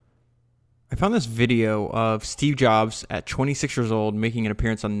found this video of Steve Jobs at 26 years old making an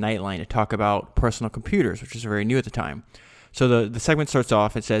appearance on Nightline to talk about personal computers, which was very new at the time. So the segment starts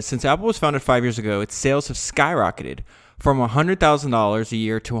off, it says, since Apple was founded 5 years ago, its sales have skyrocketed from $100,000 a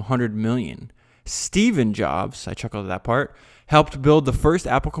year to $100 million. Stephen Jobs, I chuckled at that part, helped build the first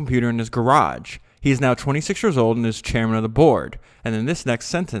Apple computer in his garage. He is now 26 years old and is chairman of the board. And then this next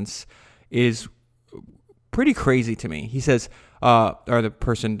sentence is pretty crazy to me. He says,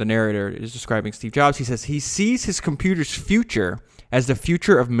 the narrator is describing Steve Jobs. He says he sees his computer's future as the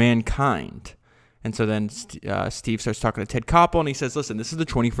future of mankind. And so then Steve starts talking to Ted Koppel, and he says, listen, this is the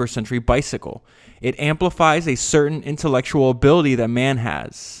 21st century bicycle. It amplifies a certain intellectual ability that man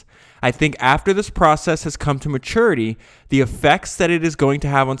has. I think after this process has come to maturity, the effects that it is going to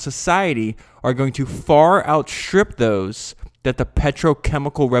have on society are going to far outstrip those that the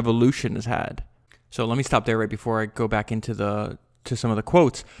petrochemical revolution has had. So let me stop there right before I go back into some of the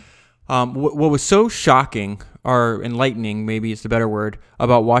quotes. What was so shocking, or enlightening, maybe is the better word,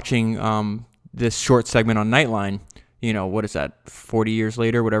 about watching this short segment on Nightline, what is that, 40 years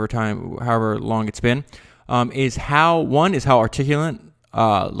later, however long it's been, is how articulate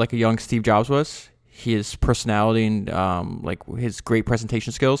like a young Steve Jobs was. His personality and his great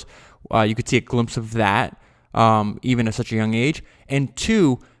presentation skills. You could see a glimpse of that even at such a young age. And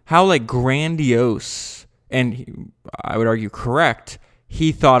two, how grandiose and I would argue correct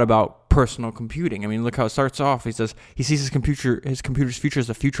he thought about personal computing. I mean, look how it starts off. He says he sees his computer's future as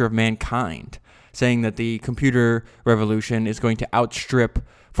the future of mankind, saying that the computer revolution is going to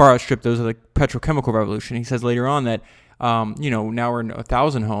far outstrip those of the petrochemical revolution. He says later on that now we're in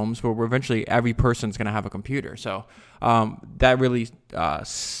 1,000 homes, but eventually every person's going to have a computer. So that really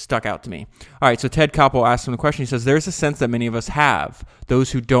stuck out to me. All right, so Ted Koppel asked him the question. He says, there's a sense that many of us have,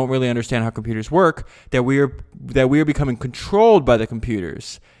 those who don't really understand how computers work, that we are becoming controlled by the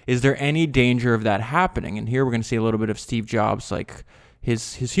computers. Is there any danger of that happening? And here we're going to see a little bit of Steve Jobs,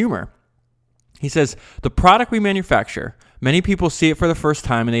 his humor. He says, the product we manufacture, many people see it for the first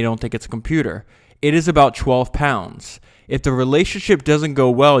time and they don't think it's a computer. It is about 12 pounds. If the relationship doesn't go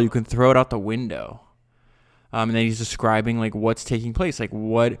well, you can throw it out the window. And then he's describing what's taking place.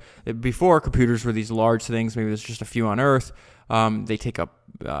 Before, computers were these large things. Maybe there's just a few on Earth. They take up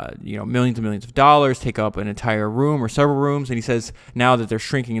millions and millions of dollars, take up an entire room or several rooms. And he says now that they're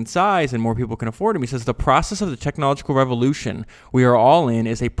shrinking in size and more people can afford them, he says the process of the technological revolution we are all in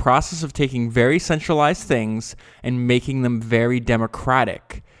is a process of taking very centralized things and making them very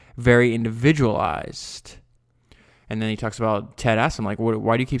democratic, very individualized. And then he talks about, Ted asked him,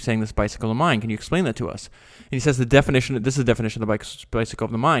 why do you keep saying this bicycle of mine? Can you explain that to us? And he says this is the definition of the bicycle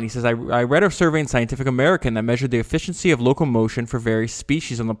of the mind. He says, I read a survey in Scientific American that measured the efficiency of locomotion for various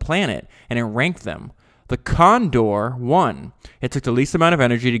species on the planet, and it ranked them. The condor won. It took the least amount of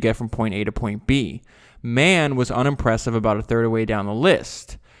energy to get from point A to point B. Man was unimpressive about a third of the way down the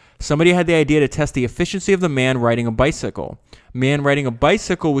list. Somebody had the idea to test the efficiency of the man riding a bicycle. Man riding a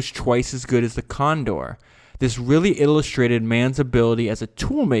bicycle was twice as good as the condor. This really illustrated man's ability as a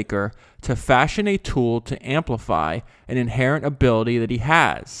tool maker to fashion a tool to amplify an inherent ability that he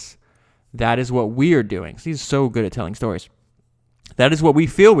has. That is what we are doing. He's so good at telling stories. That is what we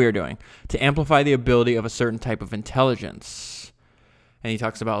feel we are doing, to amplify the ability of a certain type of intelligence. And he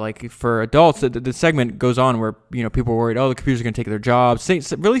talks about, for adults, the segment goes on where, people are worried, the computers are going to take their jobs.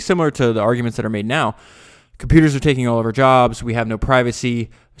 Really similar to the arguments that are made now. Computers are taking all of our jobs. We have no privacy.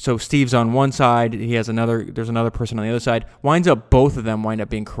 So Steve's on one side. There's another person on the other side. Both of them wind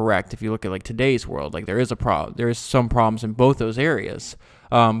up being correct. If you look at there world, there is some problems in both those areas.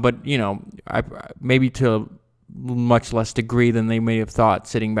 But maybe to a much less degree than they may have thought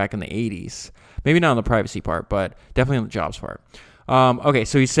sitting back in the 80s. Maybe not on the privacy part, but definitely on the jobs part. Okay,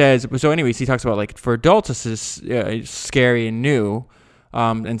 so he says, anyways, he talks about for adults, this is scary and new.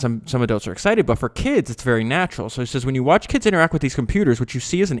 And some adults are excited, but for kids, it's very natural. So he says, when you watch kids interact with these computers, what you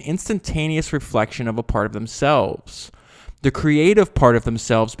see is an instantaneous reflection of a part of themselves, the creative part of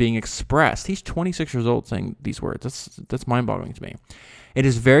themselves being expressed. He's 26 years old saying these words. That's mind-boggling to me. It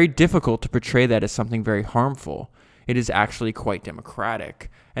is very difficult to portray that as something very harmful. It is actually quite democratic.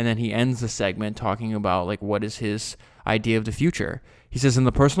 And then he ends the segment talking about what is his idea of the future. He says, in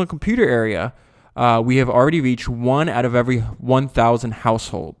the personal computer area, we have already reached 1 out of every 1,000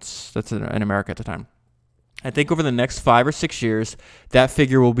 households. That's in America at the time. I think over the next 5 or 6 years, that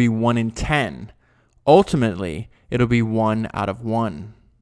figure will be 1 in 10. Ultimately, it'll be 1 out of 1.